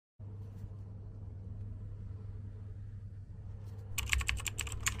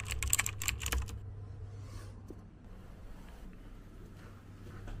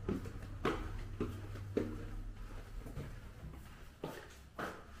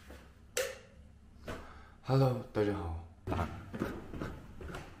Hello， 大家好。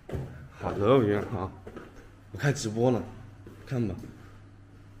Hello， Yuanhao，我开直播了，看吧。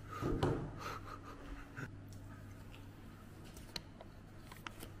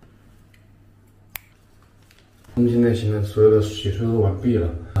我们现在所有的洗漱都完毕了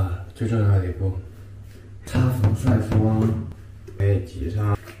啊，最重要的一步，擦防晒霜。记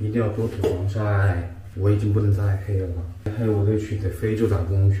上一定要多涂防晒，我已经不能再黑了，黑我得去非洲打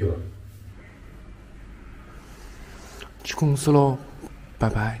工去了。去公司喽，拜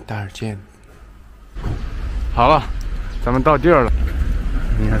拜，待会儿见。好了，咱们到地儿了。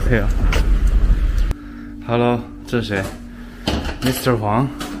你还配啊 ？Hello， 这是谁 ？Mr. 黄。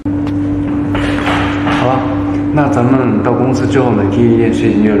好了，那咱们到公司之后呢，第一件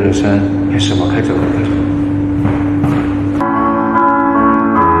事情就是热身，开始吧，开走。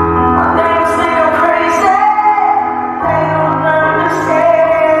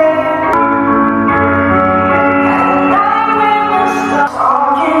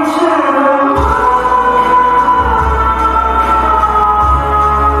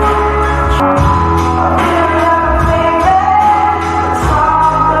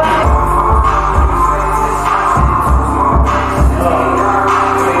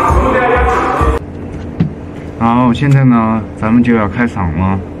好，现在呢，咱们就要开场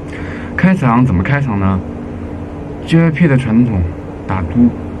了。开场怎么开场呢 ？JYP 的传统打嘟，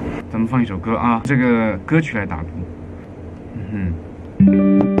咱们放一首歌啊，这个歌曲来打嘟。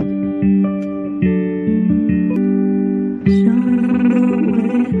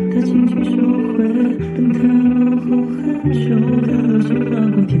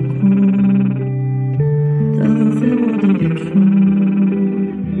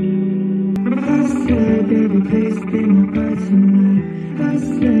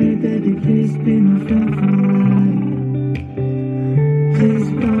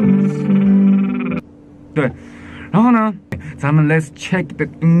对，然后呢，咱们 Let's check 的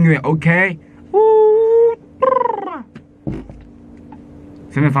音乐 ，OK？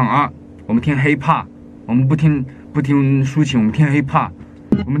 随便放啊，我们听 hiphop， 我们不听抒情，我们听 hiphop，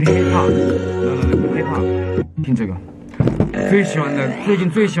 我们听 hiphop， 听这个，最喜欢的，最近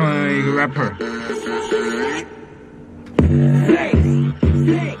最喜欢的一个 rapper。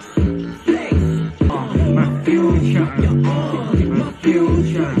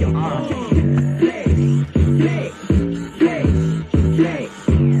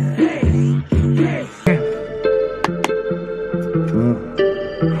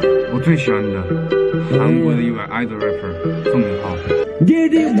我最喜欢的韩国的一位 idol rapper 宋明浩。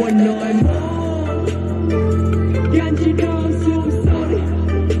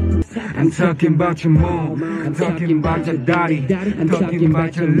I'm talking about your mom, I'm talking about your daddy, I'm talking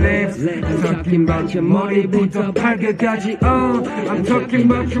about your lips, I'm talking about your 머리부터 발끝까지. I'm talking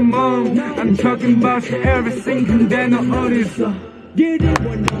about your mom, I'm talking about your everything. 근데 너 어딨어?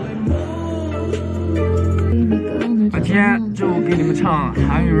 今天就给你们唱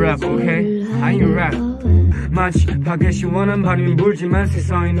韩语 rap，OK？ 韩语 rap。 마치 밖에 시원한 바람이 불지만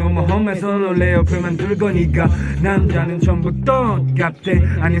세상이 너무 험해서 놀래 옆을 만들 거니까 남자는 전부 똑같아.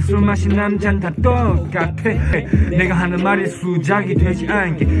 아니 술 마신 남잔 다 똑같아. 내가 하는 말이 수작이 되지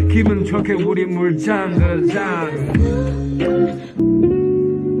않게 기분 좋게 우리 물 잠그자.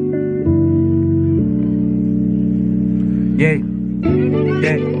 Yeah,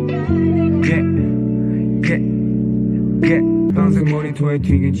 yeah, yeah, yeah, yeah. 밤새 모니터에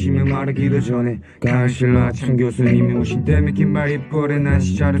튀긴 치며 말하기도 전에 가을실 아침 교수님이 오신 때문에 긴말 입벌에 난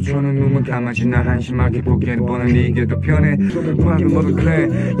시자를 쳐는 눈은 감아지 나 한심하게 보기에는 보는 이게 더 편해. 뭐하긴 뭐도 그래.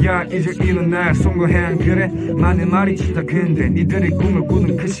 야 이제 일어나 송구해 안 그래? 많은 말이 진짜 근데 니들이 꿈을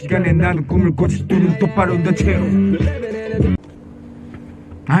꾸는 그 시간에 나도 꿈을 꿨지. 눈은 똑바로 넌 채로.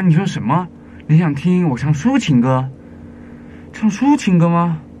 啊，你说什么？你想听我唱抒情歌？唱抒情歌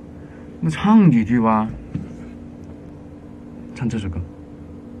吗？那唱几句吧。唱这首歌。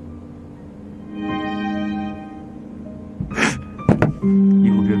以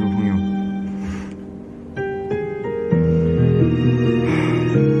后别做朋友。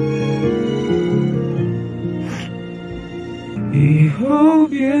以后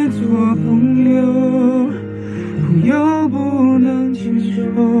别做朋友，朋友不能接受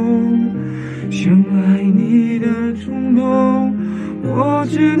想爱你的冲动，我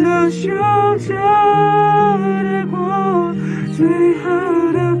只能笑着带过。最好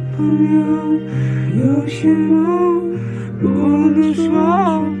的朋友，有些梦不能说，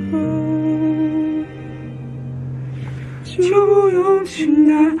就不用轻易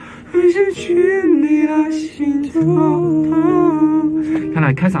会失去你的心头。看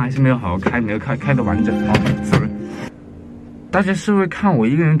来开场还是没有好好开，没有开得完整。哦 ，sorry。大家是不是看我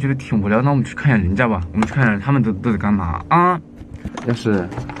一个人觉得挺无聊？那我们去看一下人家吧。我们去看看他们都在干嘛啊？要是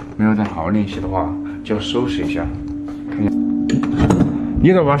没有再好好练习的话，就要收拾一下。看一下，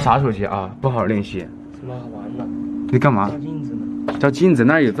你在玩啥手机啊？不好好练习。拉完了。你干嘛？照镜子呢？照镜子？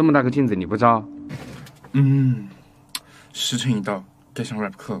那有这么大个镜子，你不照？时辰一到，该上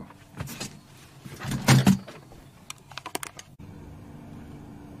rap 课了。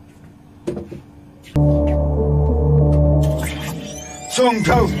从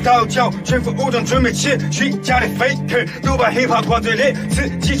头到脚，全副武装准备起，虚假的 faker 都把 hiphop 挂嘴里，刺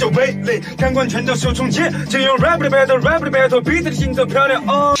激就味蕾，感官全都受冲击，只有 rap 的 battle，rap 的 battle， 比赛的行走漂亮。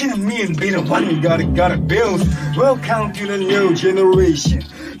哦，新的命be the one gotta build。Welcome to the new generation，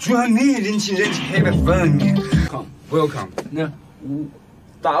 祝贺你人情黑白分明。Welcome， 那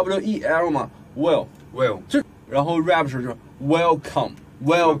WEL 嘛 ，Well， 这然后 rap 时就是 Welcome。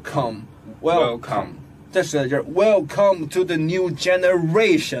再说一下 Welcome to the new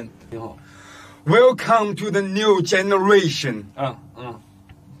generation。你好 Welcome to the new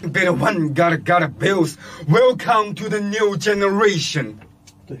generation。Be the one gotta build。Welcome to the new generation。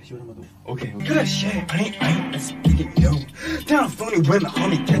对，就这么多。OK。Good shit， let's begin yo。当风里问了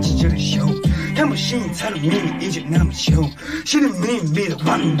homie， 开启这个秀，看不信他的秘密依旧那么秀。新的秘密 the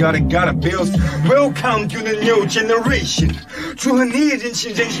one gotta build。Welcome to the new generation。祝贺你人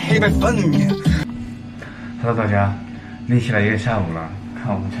情黑白分明。Hello， 大家，练习了一个下午了，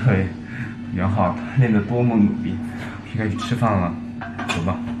看我们这位袁浩练得多么努力，应该去吃饭了，走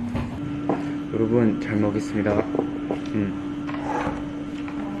吧。여러분 잘 먹겠습니다。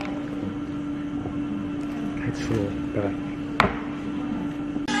开吃喽，拜拜。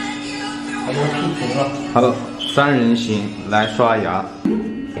好了，三人行来刷牙，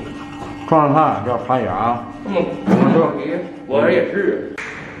壮汉要刷牙。我们说，我也是。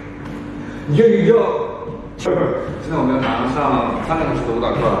现在我们马上上3个小时的舞蹈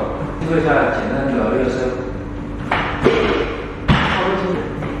课，做一下简单的热身。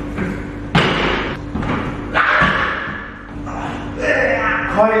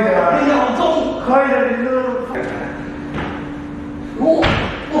快一点！你好重！快一点！你这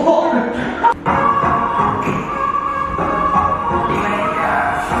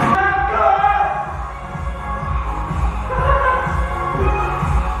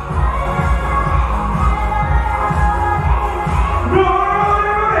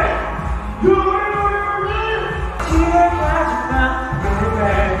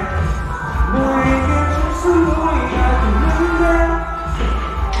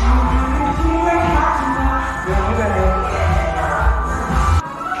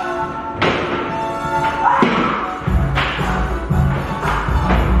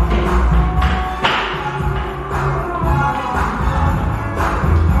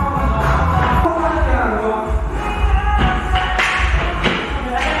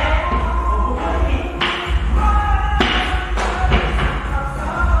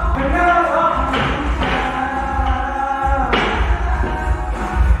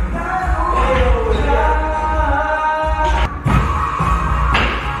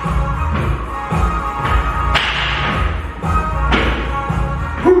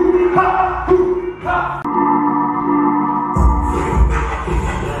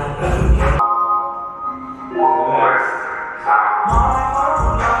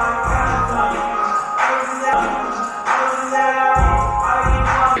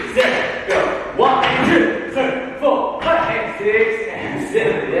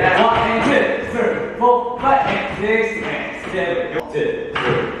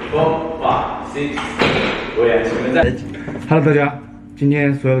……Hello， 大家，今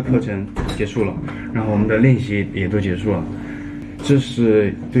天所有的课程结束了，然后我们的练习也都结束了。这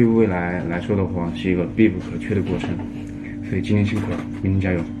是对于未来来说的话，是一个必不可缺的过程。所以今天辛苦了，明天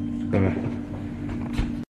加油，拜拜。